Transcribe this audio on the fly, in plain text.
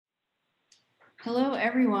Hello,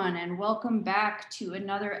 everyone, and welcome back to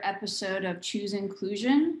another episode of Choose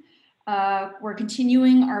Inclusion. We're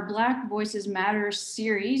continuing our Black Voices Matter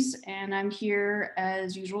series, and I'm here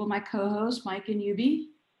as usual with my co-hosts, Mike and Yubi.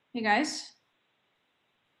 Hey, guys.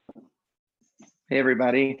 Hey,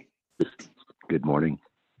 everybody. Good morning.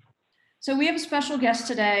 So we have a special guest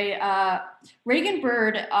today, Regan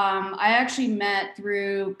Byrd. I actually met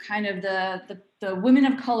through kind of the Women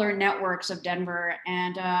of Color networks of Denver,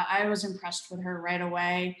 and I was impressed with her right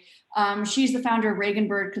away. She's the founder of Regan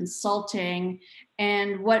Byrd Consulting,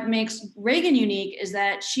 and what makes Regan unique is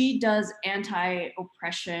that she does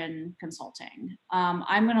anti-oppression consulting.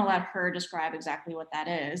 I'm going to let her describe exactly what that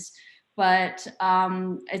is. But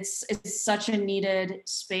it's such a needed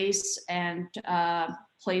space and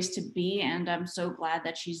place to be, and I'm so glad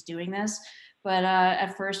that she's doing this. But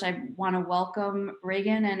at first, I want to welcome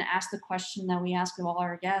Regan and ask the question that we ask of all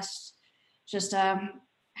our guests. Just how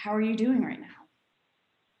are you doing right now?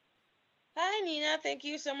 Hi, Nina. Thank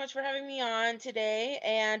you so much for having me on today.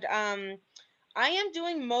 And I am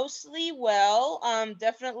doing mostly well.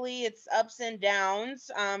 Definitely it's ups and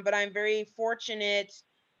downs, but I'm very fortunate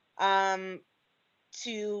um,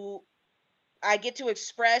 to I get to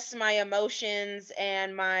express my emotions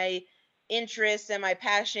and my interests and my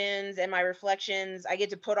passions and my reflections. I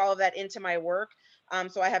get to put all of that into my work.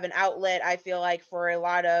 So I have an outlet, I feel like, for a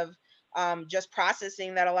lot of just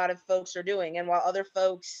processing that a lot of folks are doing. And while other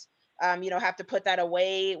folks, have to put that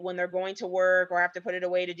away when they're going to work or have to put it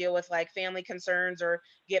away to deal with like family concerns or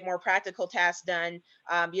get more practical tasks done,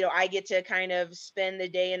 I get to kind of spend the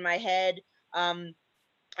day in my head.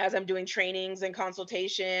 As I'm doing trainings and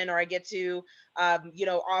consultation, or I get to,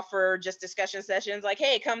 offer just discussion sessions like,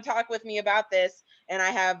 hey, come talk with me about this. And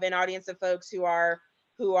I have an audience of folks who are,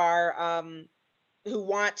 who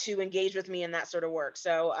want to engage with me in that sort of work.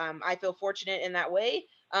 So I feel fortunate in that way.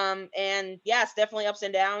 And yes, definitely ups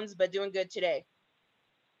and downs, but doing good today.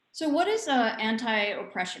 So, what is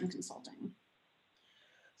anti-oppression consulting?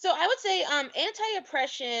 So I would say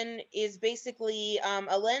anti-oppression is basically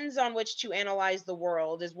a lens on which to analyze the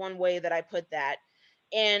world is one way that I put that.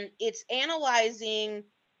 And it's analyzing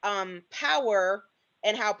power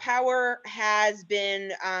and how power has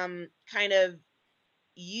been kind of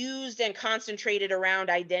used and concentrated around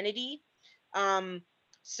identity. Um,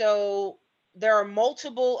 so there are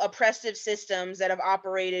multiple oppressive systems that have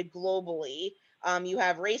operated globally. You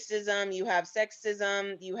have racism, you have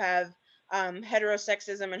sexism, you have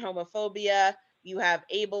heterosexism and homophobia, you have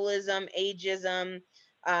ableism, ageism,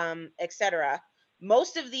 etc.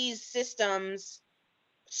 Most of these systems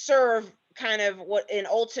serve kind of what an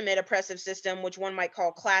ultimate oppressive system, which one might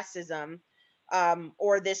call classism,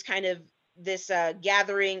 or this kind of this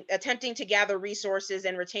gathering, attempting to gather resources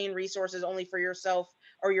and retain resources only for yourself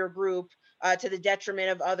or your group, to the detriment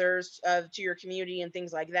of others, to your community and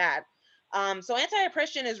things like that. So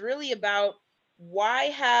anti-oppression is really about why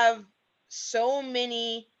have so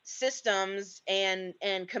many systems and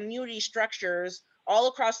community structures all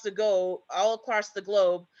across the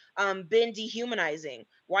globe been dehumanizing?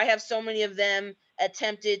 Why have so many of them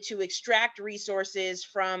attempted to extract resources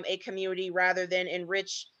from a community rather than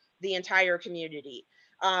enrich the entire community?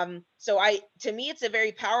 To me, it's a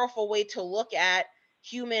very powerful way to look at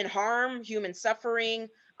human harm, human suffering,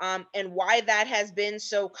 and why that has been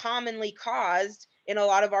so commonly caused in a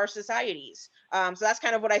lot of our societies. So that's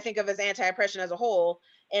kind of what I think of as anti-oppression as a whole.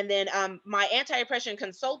 And then my anti-oppression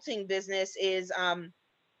consulting business is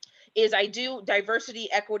I do diversity,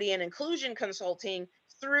 equity, and inclusion consulting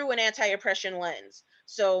through an anti-oppression lens.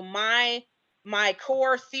 So my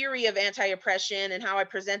core theory of anti-oppression and how I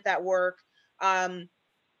present that work,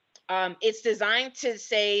 it's designed to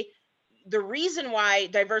say the reason why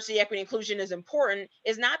diversity, equity, inclusion is important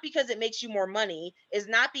is not because it makes you more money, is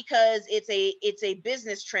not because it's a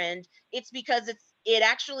business trend. It's because it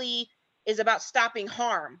actually is about stopping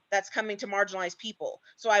harm that's coming to marginalized people.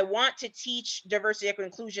 So I want to teach diversity, equity,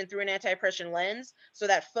 inclusion through an anti-oppression lens so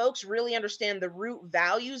that folks really understand the root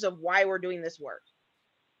values of why we're doing this work.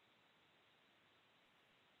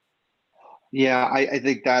 Yeah, I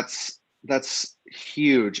think that's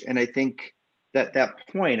huge. And I think that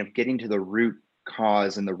point of getting to the root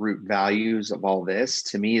cause and the root values of all this,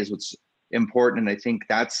 to me, is what's important. And I think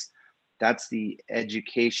that's the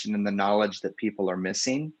education and the knowledge that people are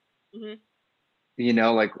missing,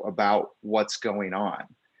 like about what's going on.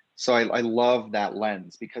 So I love that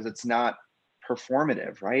lens because it's not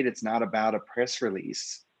performative, right? It's not about a press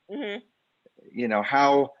release.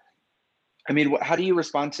 How do you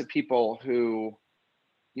respond to people who,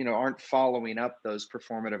 aren't following up those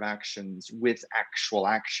performative actions with actual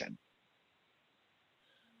action?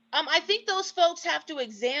 I think those folks have to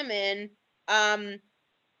examine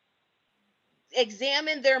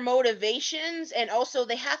examine their motivations, and also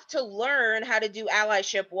they have to learn how to do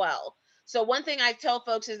allyship well. So one thing I tell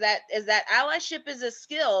folks is that allyship is a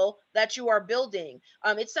skill that you are building.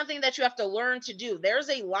 It's something that you have to learn to do. There's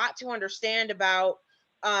a lot to understand about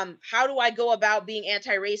how do I go about being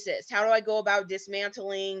anti-racist? How do I go about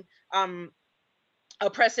dismantling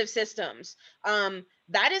oppressive systems?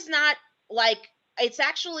 That is not like, it's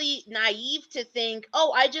actually naive to think,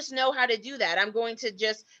 oh, I just know how to do that. I'm going to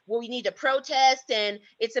just, well, we need to protest, and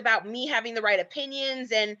it's about me having the right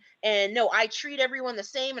opinions, and no, I treat everyone the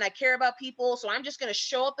same, and I care about people, so I'm just going to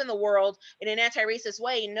show up in the world in an anti-racist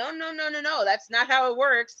way. No, no, no, no, no. That's not how it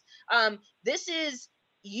works. This is,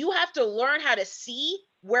 you have to learn how to see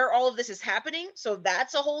where all of this is happening. So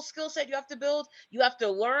that's a whole skill set you have to build. You have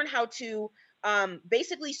to learn how to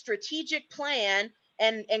basically strategic plan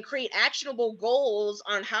and create actionable goals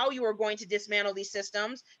on how you are going to dismantle these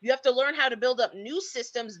systems. You have to learn how to build up new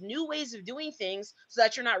systems, new ways of doing things, so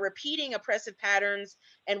that you're not repeating oppressive patterns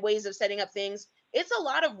and ways of setting up things. It's a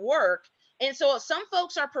lot of work. And so some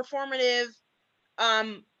folks are performative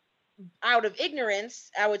out of ignorance,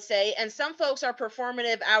 I would say, and some folks are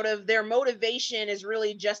performative out of their motivation is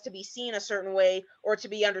really just to be seen a certain way or to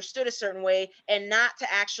be understood a certain way, and not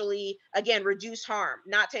to actually, again, reduce harm,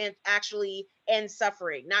 not to actually end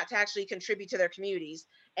suffering, not to actually contribute to their communities.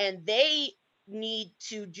 And they need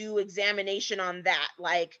to do examination on that.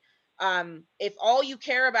 Like, if all you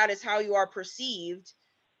care about is how you are perceived,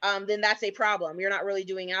 then that's a problem. You're not really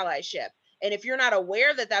doing allyship. And if you're not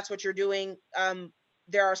aware that that's what you're doing,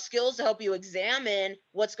 there are skills to help you examine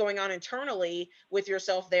what's going on internally with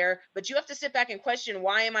yourself there, but you have to sit back and question,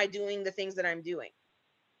 why am I doing the things that I'm doing?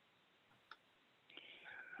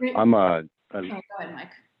 I'm oh, go ahead,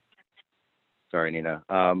 Mike. Sorry, Nina.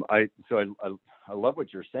 I love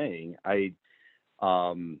what you're saying. I'd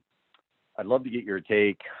love to get your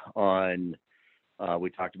take on. We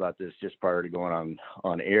talked about this just prior to going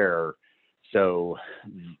on air. So,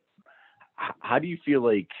 how do you feel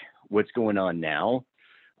like what's going on now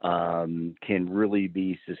can really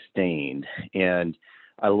be sustained? And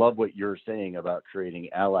I love what you're saying about creating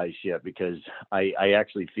allyship, because I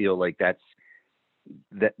actually feel like that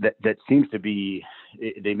seems to be,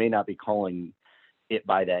 they may not be calling it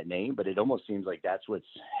by that name, but it almost seems like that's what's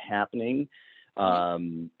happening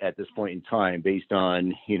at this point in time, based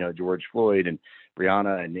on, George Floyd and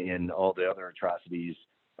Breonna and all the other atrocities.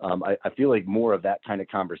 I feel like more of that kind of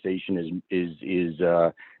conversation is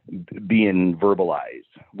being verbalized.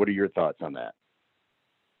 What are your thoughts on that?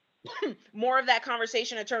 More of that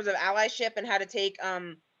conversation in terms of allyship and how to take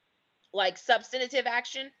like substantive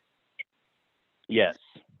action. Yes.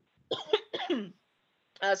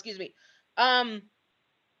 Excuse me.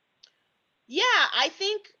 Yeah, I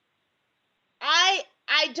think I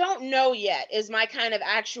don't know yet is my kind of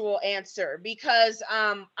actual answer, because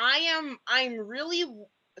I'm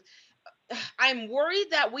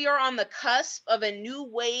worried that we are on the cusp of a new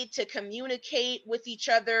way to communicate with each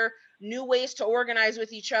other, new ways to organize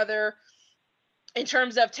with each other in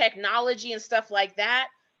terms of technology and stuff like that.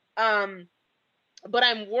 But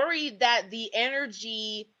I'm worried that the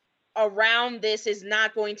energy around this is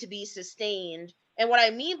not going to be sustained. And what I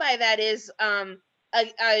mean by that is, I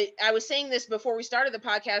was saying this before we started the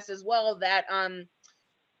podcast as well, that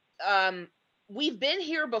we've been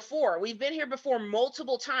here before. We've been here before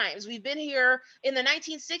multiple times. We've been here in the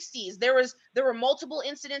 1960s. There were multiple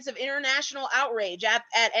incidents of international outrage at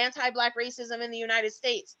anti-Black racism in the United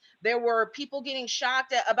States. There were people getting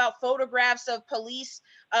shocked about photographs of police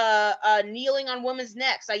kneeling on women's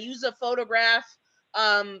necks. I use a photograph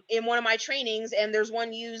in one of my trainings, and there's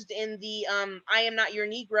one used in the I Am Not Your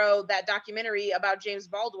Negro, that documentary about James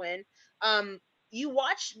Baldwin. You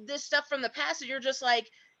watch this stuff from the past and you're just like,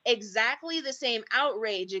 exactly the same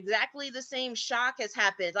outrage, exactly the same shock has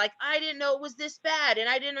happened. Like, I didn't know it was this bad, and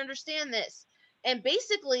I didn't understand this. And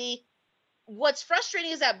basically, what's frustrating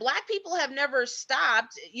is that Black people have never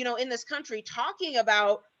stopped, in this country, talking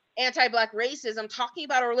about anti-Black racism, talking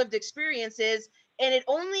about our lived experiences. And it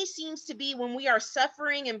only seems to be when we are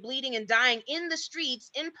suffering and bleeding and dying in the streets,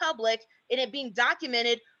 in public, and it being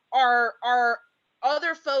documented, are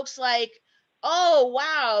other folks like, oh,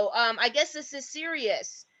 wow, I guess this is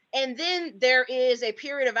serious. And then there is a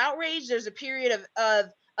period of outrage, there's a period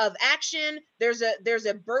of action, there's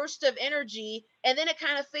a burst of energy, and then it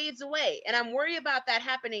kind of fades away. And I'm worried about that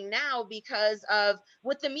happening now, because of,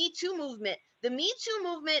 with the Me Too movement. The Me Too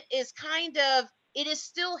movement is it is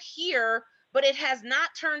still here, but it has not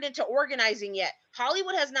turned into organizing yet.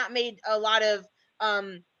 Hollywood has not made a lot of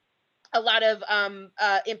a lot of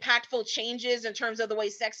impactful changes in terms of the way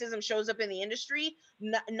sexism shows up in the industry.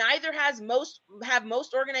 Neither have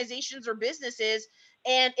most organizations or businesses,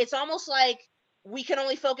 and it's almost like we can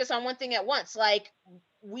only focus on one thing at once. Like,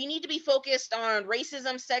 we need to be focused on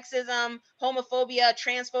racism, sexism, homophobia,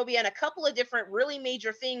 transphobia, and a couple of different really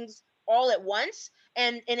major things all at once.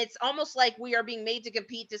 And it's almost like we are being made to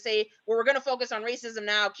compete to say, well, we're going to focus on racism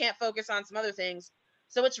now, can't focus on some other things.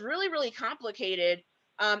 So it's really, really complicated.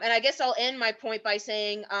 And I guess I'll end my point by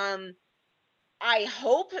saying, I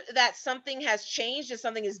hope that something has changed and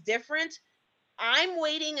something is different. I'm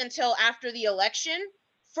waiting until after the election.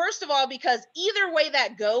 First of all, because either way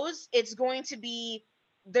that goes, there's going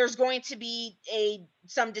to be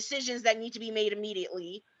some decisions that need to be made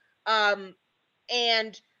immediately. Um,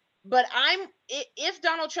 and but if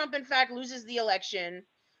Donald Trump in fact loses the election,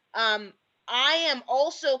 um, I am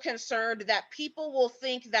also concerned that people will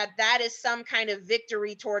think that that is some kind of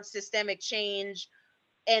victory towards systemic change,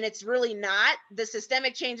 and it's really not. The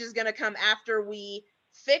systemic change is going to come after we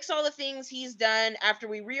fix all the things he's done, after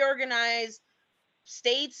we reorganize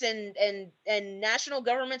states and national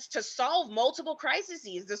governments to solve multiple crises,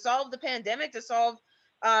 to solve the pandemic, to solve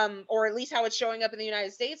or at least how it's showing up in the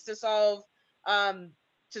United States, um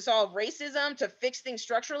to solve racism, to fix things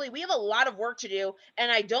structurally. We have a lot of work to do, and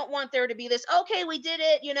I don't want there to be this, okay, we did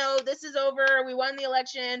it, this is over, we won the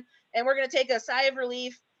election, and we're going to take a sigh of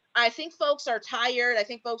relief. I think folks are tired, I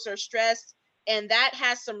think folks are stressed, and that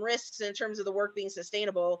has some risks in terms of the work being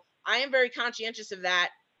sustainable. I am very conscientious of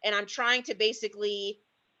that, and I'm trying to basically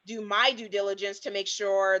do my due diligence to make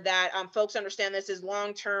sure that folks understand this is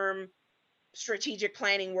long-term strategic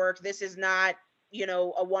planning work. This is not,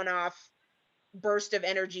 a one-off burst of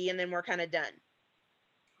energy and then we're kind of done.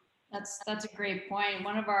 That's a great point.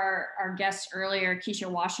 One of our guests earlier, Keisha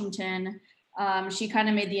Washington, she kind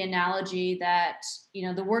of made the analogy that,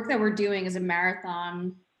 the work that we're doing is a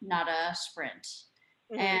marathon, not a sprint.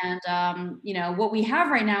 Mm-hmm. And, what we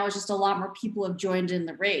have right now is just a lot more people have joined in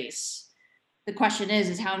the race. The question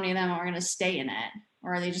is how many of them are going to stay in it,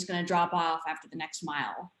 or are they just going to drop off after the next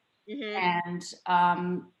mile? Mm-hmm.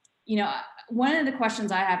 And, one of the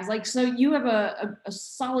questions I have is like, so you have a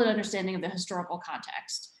solid understanding of the historical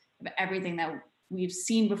context of everything that we've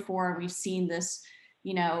seen before. We've seen this,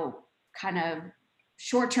 kind of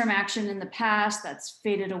short-term action in the past that's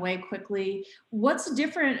faded away quickly. What's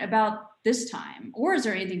different about this time? Or is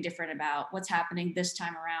there anything different about what's happening this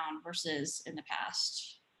time around versus in the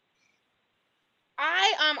past?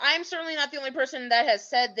 I'm certainly not the only person that has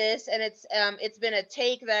said this, and it's been a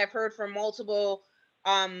take that I've heard from multiple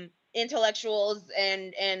intellectuals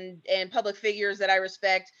and public figures that I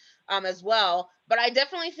respect as well. But I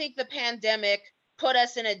definitely think the pandemic put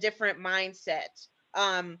us in a different mindset.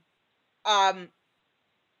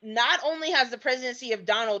 Not only has the presidency of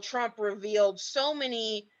Donald Trump revealed so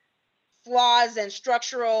many flaws and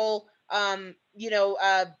structural,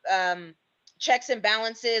 checks and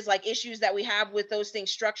balances, like issues that we have with those things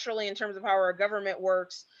structurally in terms of how our government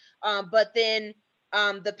works, but then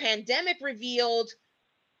the pandemic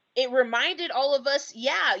reminded all of us,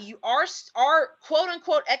 our quote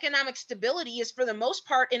unquote economic stability is for the most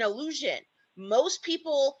part an illusion. Most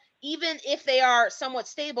people, even if they are somewhat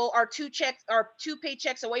stable, are two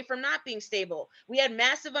paychecks away from not being stable. We had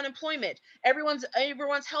massive unemployment. Everyone's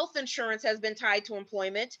health insurance has been tied to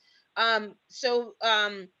employment.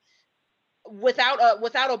 Without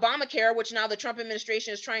Obamacare, which now the Trump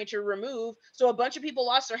administration is trying to remove, so a bunch of people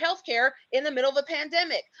lost their health care in the middle of a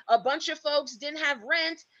pandemic. A bunch of folks didn't have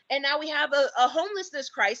rent, and now we have a homelessness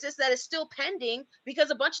crisis that is still pending because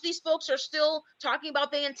a bunch of these folks are still talking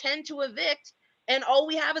about they intend to evict, and all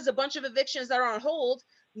we have is a bunch of evictions that are on hold.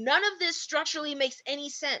 None of this structurally makes any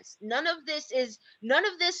sense. None of this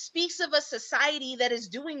speaks of a society that is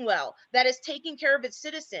doing well, that is taking care of its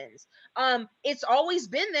citizens. It's always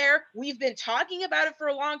been there. We've been talking about it for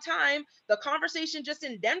a long time. The conversation just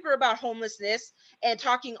in Denver about homelessness and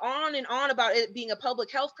talking on and on about it being a public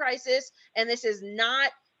health crisis, and this is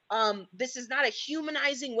not a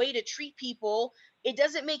humanizing way to treat people. It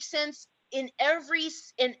doesn't make sense in every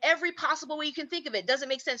possible way you can think of it. Doesn't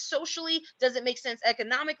make sense socially, doesn't make sense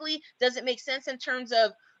economically, doesn't make sense in terms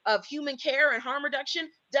of human care and harm reduction,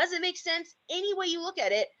 doesn't make sense any way you look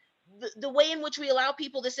at it, the way in which we allow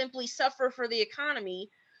people to simply suffer for the economy.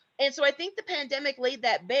 And so I think the pandemic laid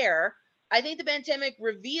that bare. I think the pandemic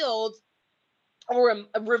revealed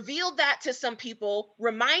that to some people,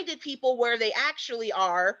 reminded people where they actually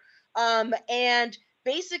are, and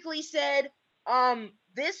basically said,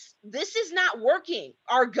 this is not working.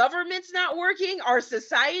 Our government's not working. Our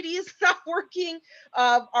society is not working.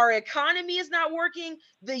 Our economy is not working.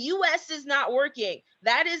 The U.S. is not working.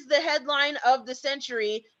 That is the headline of the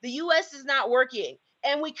century. The U.S. is not working,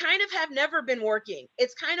 and we kind of have never been working.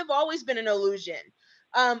 It's kind of always been an illusion.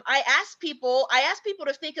 I ask people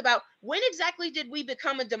to think about, when exactly did we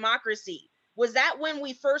become a democracy? Was that when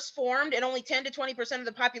we first formed and only 10 to 20% of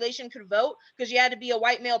the population could vote because you had to be a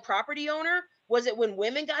white male property owner? Was it when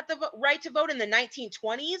women got the right to vote in the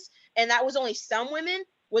 1920s and that was only some women?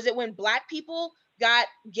 Was it when Black people got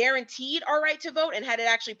guaranteed our right to vote and had it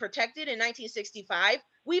actually protected in 1965?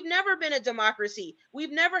 We've never been a democracy.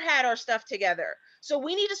 We've never had our stuff together. So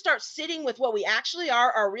we need to start sitting with what we actually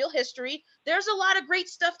are, our real history. There's a lot of great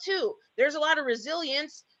stuff too. There's a lot of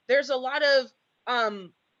resilience. There's a lot of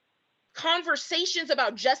conversations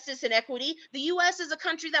about justice and equity. The US is a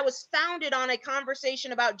country that was founded on a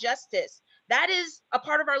conversation about justice. That is a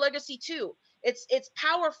part of our legacy too. It's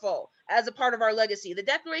powerful as a part of our legacy. The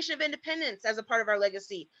Declaration of Independence as a part of our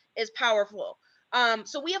legacy is powerful.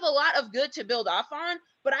 So we have a lot of good to build off on,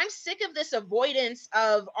 but I'm sick of this avoidance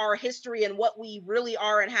of our history and what we really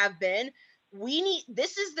are and have been.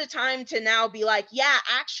 This is the time to now be like, yeah,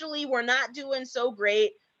 actually, we're not doing so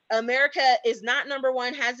great. America is not number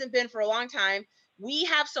one, hasn't been for a long time. We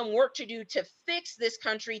have some work to do to fix this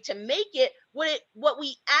country, to make it what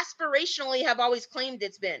we aspirationally have always claimed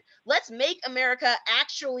it's been. Let's make America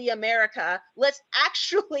actually America. Let's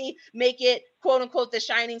actually make it, quote unquote, the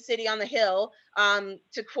shining city on the hill,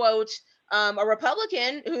 to quote a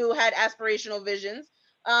Republican who had aspirational visions.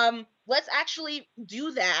 Let's actually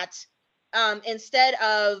do that, instead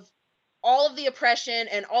of all of the oppression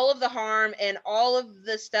and all of the harm and all of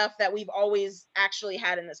the stuff that we've always actually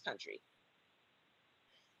had in this country.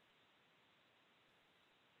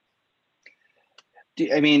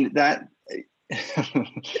 I mean, that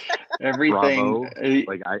everything. Bravo.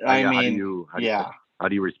 Like I mean, how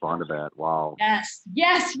do you respond to that? Wow. Yes,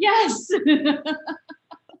 yes, yes.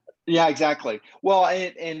 Yeah, exactly. Well,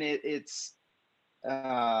 it's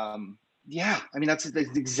yeah. I mean, that's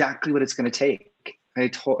exactly what it's going to take. I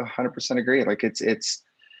 100% agree. Like it's,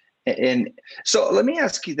 and so let me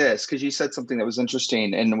ask you this, because you said something that was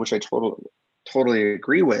interesting and which I totally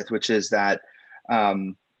agree with, which is that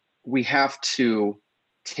we have to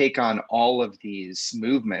take on all of these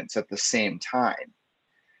movements at the same time.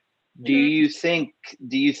 Do you think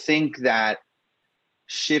that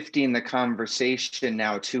shifting the conversation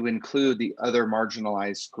now to include the other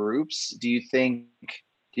marginalized groups, do you think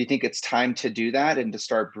it's time to do that and to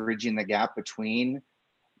start bridging the gap between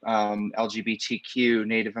LGBTQ,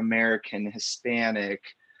 Native American, Hispanic,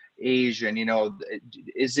 Asian?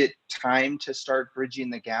 Is it time to start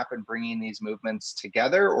bridging the gap and bringing these movements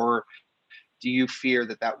together, or do you fear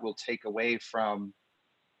that will take away from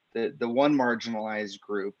the one marginalized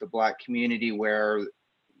group, the Black community, where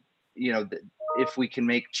if we can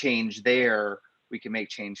make change there, we can make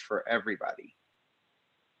change for everybody?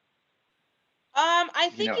 I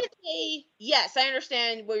think it's a yes, I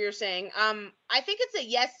understand what you're saying. I think it's a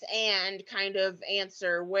yes and kind of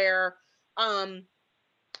answer where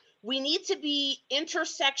we need to be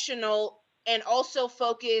intersectional and also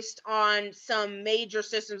focused on some major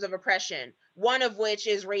systems of oppression, one of which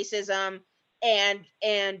is racism, and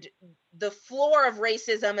the floor of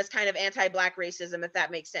racism is kind of anti-Black racism, if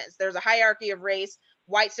that makes sense. There's a hierarchy of race,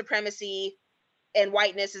 white supremacy and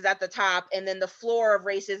whiteness is at the top, and then the floor of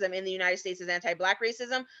racism in the United States is anti-Black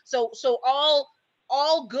racism. So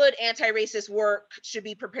all good anti-racist work should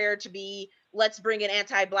be prepared to be, let's bring an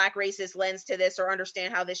anti-Black racist lens to this, or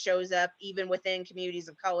understand how this shows up even within communities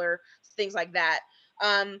of color, things like that.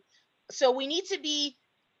 So we need to be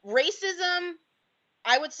racism,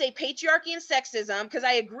 I would say patriarchy and sexism, because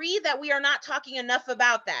I agree that we are not talking enough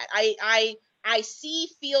about that. I see,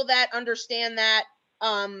 feel that, understand that,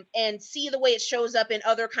 and see the way it shows up in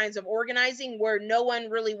other kinds of organizing where no one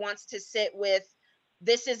really wants to sit with,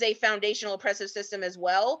 this is a foundational oppressive system as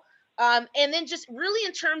well. And then just really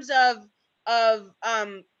in terms of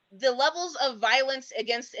the levels of violence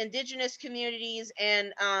against Indigenous communities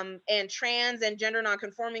and trans and gender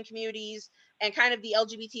nonconforming communities and kind of the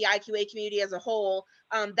LGBTIQA community as a whole,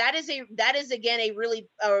 that is again a really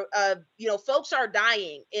folks are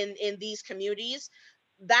dying in these communities.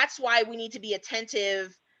 That's why we need to be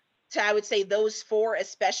attentive to, I would say, those four,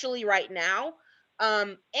 especially right now.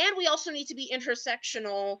 And we also need to be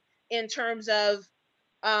intersectional in terms of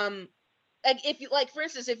if you, like, for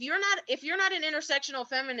instance, if you're not an intersectional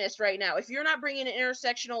feminist right now, if you're not bringing an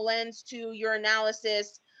intersectional lens to your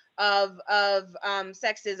analysis of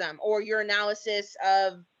sexism, or your analysis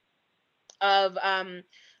of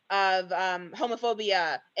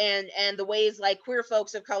homophobia and the ways like queer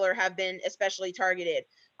folks of color have been especially targeted.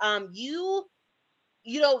 You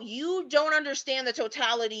don't understand the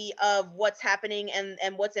totality of what's happening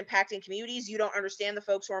and what's impacting communities. You don't understand the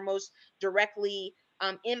folks who are most directly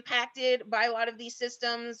impacted by a lot of these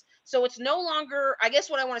systems. So it's no longer, I guess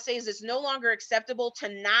what I want to say is it's no longer acceptable to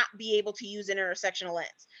not be able to use an intersectional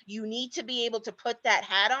lens. You need to be able to put that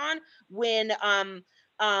hat on when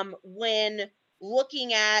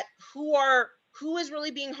looking at who is really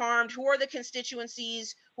being harmed, who are the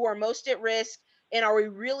constituencies who are most at risk, and are we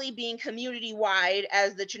really being community wide,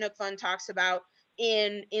 as the Chinook Fund talks about,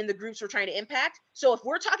 in the groups we're trying to impact. So if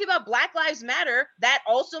we're talking about Black Lives Matter, that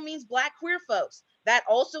also means Black queer folks, that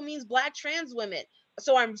also means Black trans women.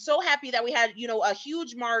 So I'm so happy that we had, a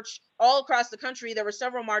huge march all across the country. There were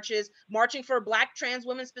several marches marching for Black trans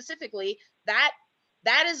women specifically. That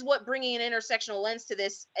is what bringing an intersectional lens to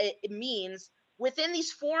this it means. Within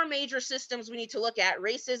these four major systems we need to look at: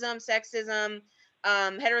 racism, sexism,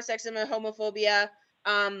 heterosexism and homophobia,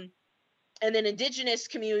 and then indigenous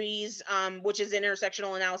communities, which is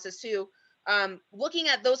intersectional analysis too. Looking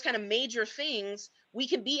at those kind of major things, we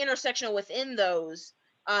can be intersectional within those,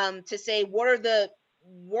 to say what are the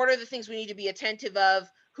things we need to be attentive of,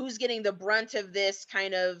 who's getting the brunt of this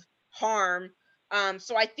kind of harm.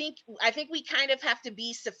 So I think we kind of have to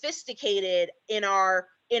be sophisticated in our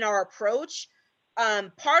approach.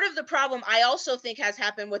 Part of the problem I also think has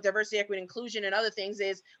happened with diversity, equity, inclusion and other things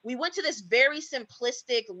is we went to this very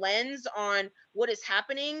simplistic lens on what is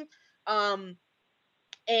happening. And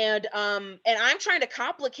I'm trying to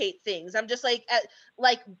complicate things. I'm just like,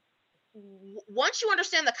 once you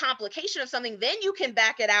understand the complication of something, then you can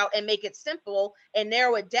back it out and make it simple and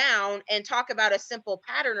narrow it down and talk about a simple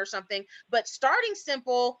pattern or something. But starting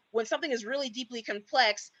simple when something is really deeply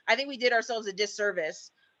complex, I think we did ourselves a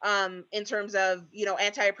disservice. In terms of,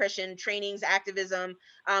 anti-oppression trainings, activism.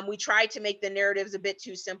 We tried to make the narratives a bit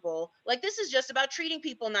too simple. Like, this is just about treating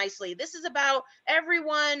people nicely. This is about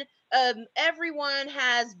everyone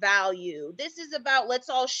has value. This is about let's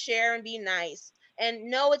all share and be nice. And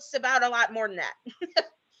no, it's about a lot more than that.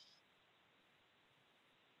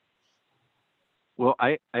 Well,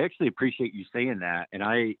 I actually appreciate you saying that. And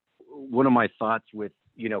one of my thoughts with,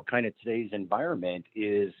 kind of today's environment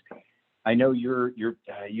is, I know you've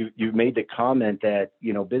made the comment that,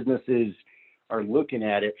 businesses are looking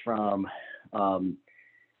at it from, can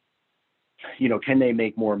they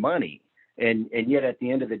make more money? And yet at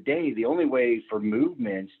the end of the day, the only way for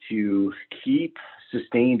movements to keep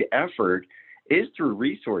sustained effort is through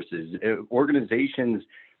resources, organizations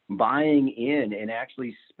buying in and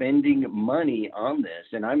actually spending money on this.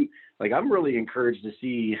 And I'm really encouraged to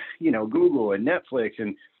see, Google and Netflix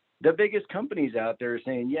and the biggest companies out there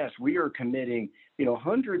saying, yes, we are committing,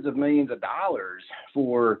 hundreds of millions of dollars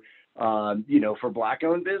for, for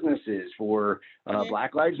Black-owned businesses, for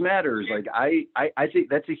Black Lives Matters. Like, I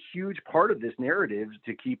think that's a huge part of this narrative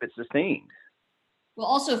to keep it sustained. Well,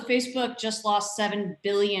 also Facebook just lost $7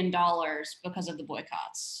 billion because of the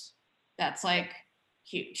boycotts. That's like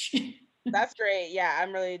huge. That's great. Yeah,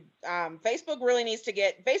 I'm really, Facebook needs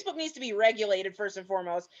to be regulated first and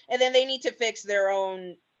foremost, and then they need to fix their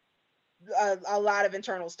own, a lot of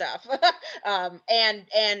internal stuff,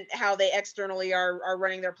 and how they externally are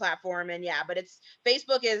running their platform. And yeah, but it's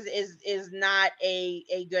Facebook is not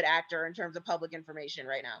a good actor in terms of public information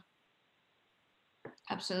right now.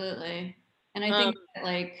 Absolutely. And I think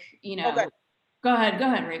okay. Go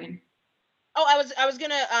ahead, Regan. Oh, I was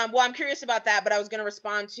gonna, well, I'm curious about that, but I was gonna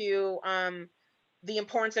respond to the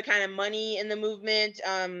importance of kind of money in the movement,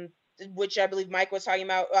 which I believe Mike was talking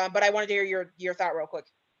about. But I wanted to hear your thought real quick.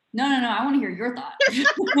 No, I want to hear your thought.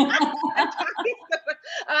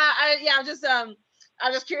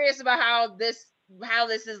 I'm just curious about how this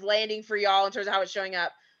is landing for y'all in terms of how it's showing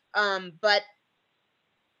up. But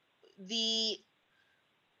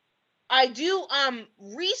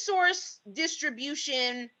resource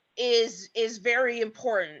distribution is very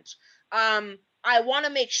important. I want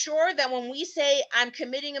to make sure that when we say I'm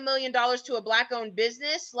committing $1 million to a Black-owned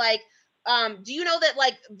business, like, do you know that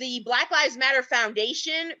like the Black Lives Matter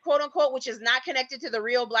Foundation, quote unquote, which is not connected to the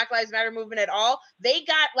real Black Lives Matter movement at all, they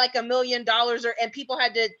got like $1 million, and people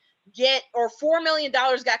had to get, or $4 million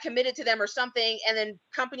got committed to them or something, and then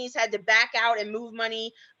companies had to back out and move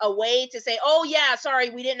money away to say, oh yeah,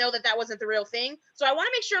 sorry, we didn't know that wasn't the real thing. So I want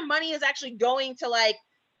to make sure money is actually going to like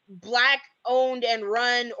Black owned and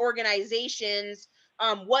run organizations.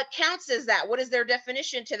 What counts as that? What is their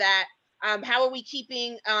definition to that? How are we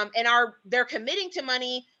keeping, and they're committing to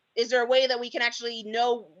money? Is there a way that we can actually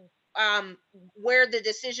know where the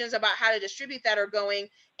decisions about how to distribute that are going,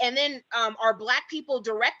 and then are Black people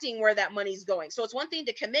directing where that money's going? So it's one thing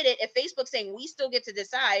to commit it. If Facebook's saying we still get to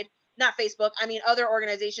decide, not Facebook, I mean other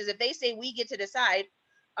organizations, if they say we get to decide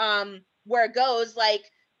where it goes, like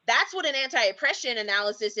that's what an anti-oppression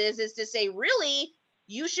analysis is to say, really,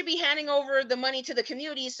 you should be handing over the money to the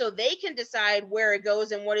community so they can decide where it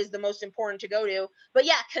goes and what is the most important to go to. But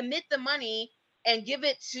yeah, commit the money and give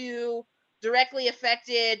it to directly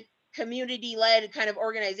affected community-led kind of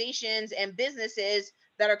organizations and businesses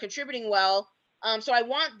that are contributing well. So I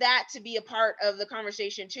want that to be a part of the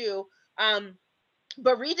conversation too.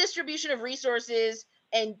 But redistribution of resources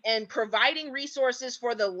and providing resources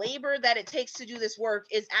for the labor that it takes to do this work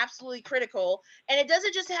is absolutely critical. And it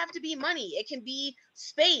doesn't just have to be money. It can be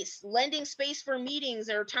space, lending space for meetings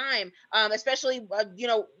or time, especially at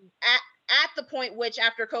the point which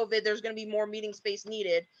after COVID there's going to be more meeting space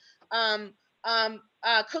needed.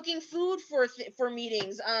 Cooking food for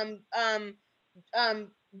meetings,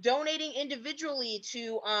 donating individually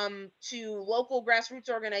to local grassroots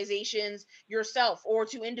organizations yourself, or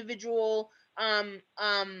to individual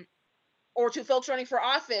or to folks running for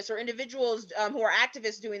office, or individuals who are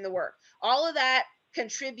activists doing the work. All of that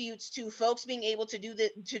contributes to folks being able to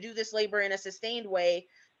do this labor in a sustained way.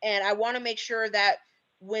 And I want to make sure that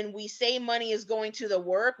when we say money is going to the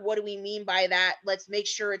work, what do we mean by that? Let's make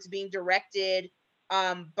sure it's being directed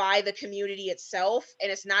by the community itself,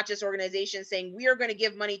 and it's not just organizations saying we are going to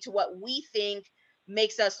give money to what we think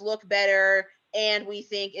makes us look better and we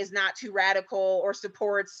think is not too radical or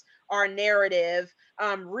supports our narrative.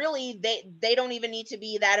 Really, they don't even need to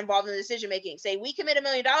be that involved in the decision making. Say, we commit $1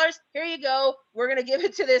 million, here you go, we're going to give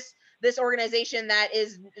it to this organization that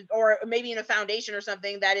is, or maybe in a foundation or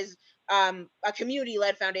something that is a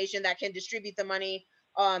community-led foundation that can distribute the money,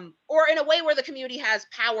 or in a way where the community has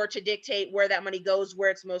power to dictate where that money goes, where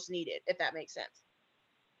it's most needed, if that makes sense.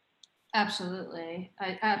 Absolutely.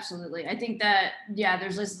 I think that, yeah,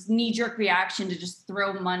 there's this knee-jerk reaction to just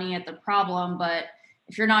throw money at the problem, but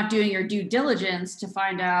if you're not doing your due diligence to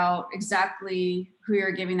find out exactly who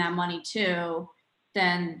you're giving that money to,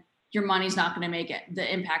 then your money's not going to make it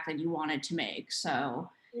the impact that you want it to make. So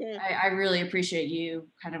yeah. I really appreciate you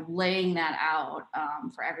kind of laying that out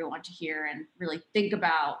for everyone to hear and really think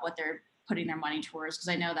about what they're putting their money towards, because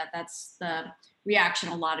I know that that's the reaction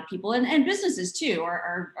a lot of people and businesses too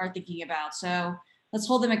are thinking about. So let's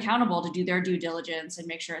hold them accountable to do their due diligence and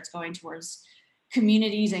make sure it's going towards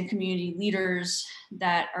communities and community leaders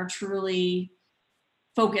that are truly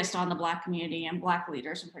focused on the Black community and Black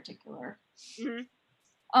leaders in particular.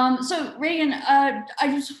 Mm-hmm. So Regan,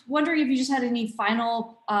 I was wondering if you just had any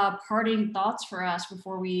final parting thoughts for us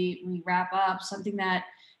before we wrap up, something that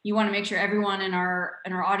you want to make sure everyone in our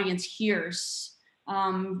audience hears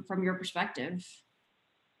from your perspective.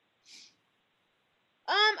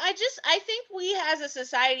 I think we as a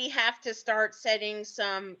society have to start setting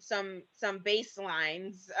some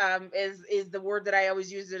baselines, is the word that I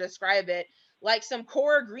always use to describe it, like some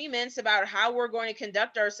core agreements about how we're going to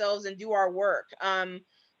conduct ourselves and do our work.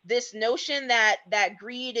 This notion that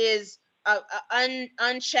greed is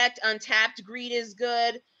unchecked, untapped greed is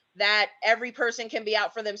good, that every person can be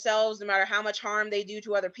out for themselves no matter how much harm they do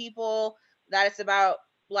to other people, that it's about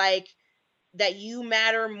like that you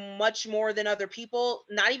matter much more than other people,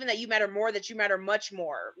 not even that you matter more, that you matter much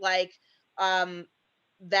more, like that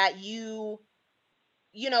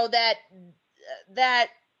that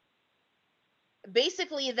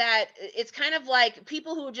basically that it's kind of like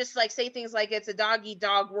people who just like say things like it's a dog eat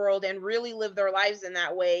dog world and really live their lives in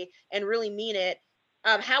that way and really mean it.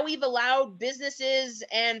 How we've allowed businesses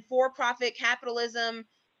and for-profit capitalism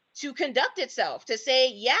to conduct itself, to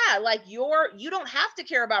say, yeah, like you don't have to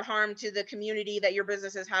care about harm to the community that your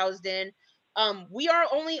business is housed in. We are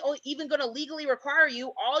only even going to legally require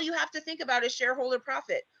you. All you have to think about is shareholder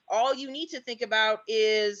profit. All you need to think about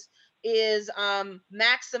is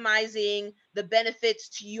maximizing the benefits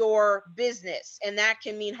to your business, and that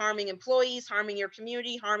can mean harming employees, harming your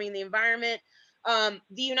community, harming the environment. The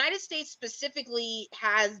United States specifically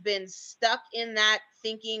has been stuck in that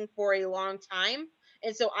thinking for a long time.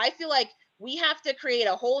 And so I feel like we have to create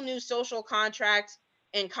a whole new social contract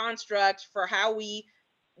and construct for how we,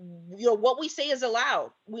 what we say is allowed.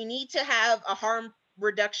 We need to have a harm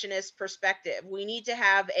reductionist perspective. We need to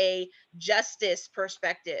have a justice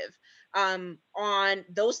perspective. On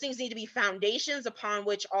those things need to be foundations upon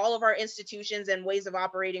which all of our institutions and ways of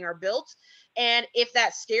operating are built. And if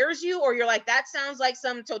that scares you, or you're like, that sounds like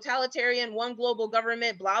some totalitarian one global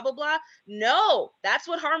government, blah, blah, blah. No, that's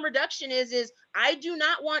what harm reduction is I do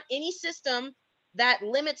not want any system that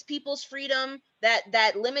limits people's freedom,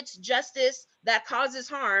 that limits justice, that causes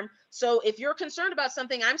harm. So if you're concerned about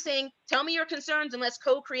something, I'm saying, tell me your concerns and let's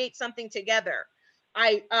co-create something together.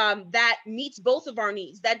 That meets both of our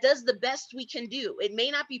needs. That does the best we can do. It may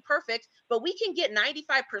not be perfect, but we can get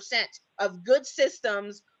 95% of good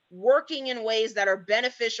systems working in ways that are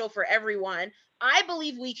beneficial for everyone. I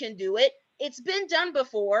believe we can do it. It's been done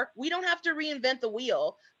before. We don't have to reinvent the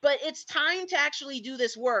wheel, but it's time to actually do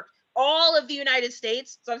this work. All of the United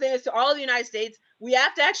States, so I'm saying this to all of the United States, we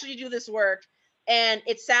have to actually do this work. And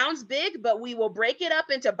it sounds big, but we will break it up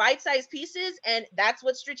into bite-sized pieces, and that's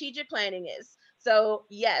what strategic planning is. So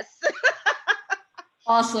yes.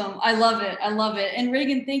 Awesome. I love it. I love it. And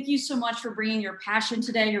Regan, thank you so much for bringing your passion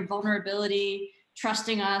today, your vulnerability,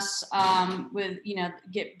 trusting us with,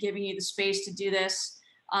 giving you the space to do this.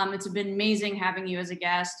 It's been amazing having you as a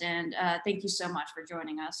guest, and thank you so much for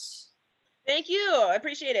joining us. Thank you. I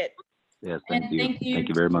appreciate it. Yes, thank you. Thank you. Thank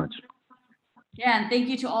you very much. Yeah, and thank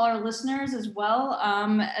you to all our listeners as well.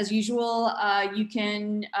 As usual, you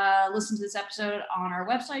can listen to this episode on our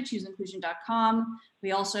website, chooseinclusion.com.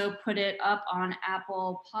 We also put it up on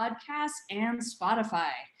Apple Podcasts and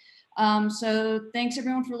Spotify. So thanks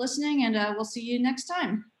everyone for listening, and we'll see you next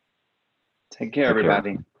time. Take care,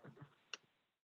 everybody.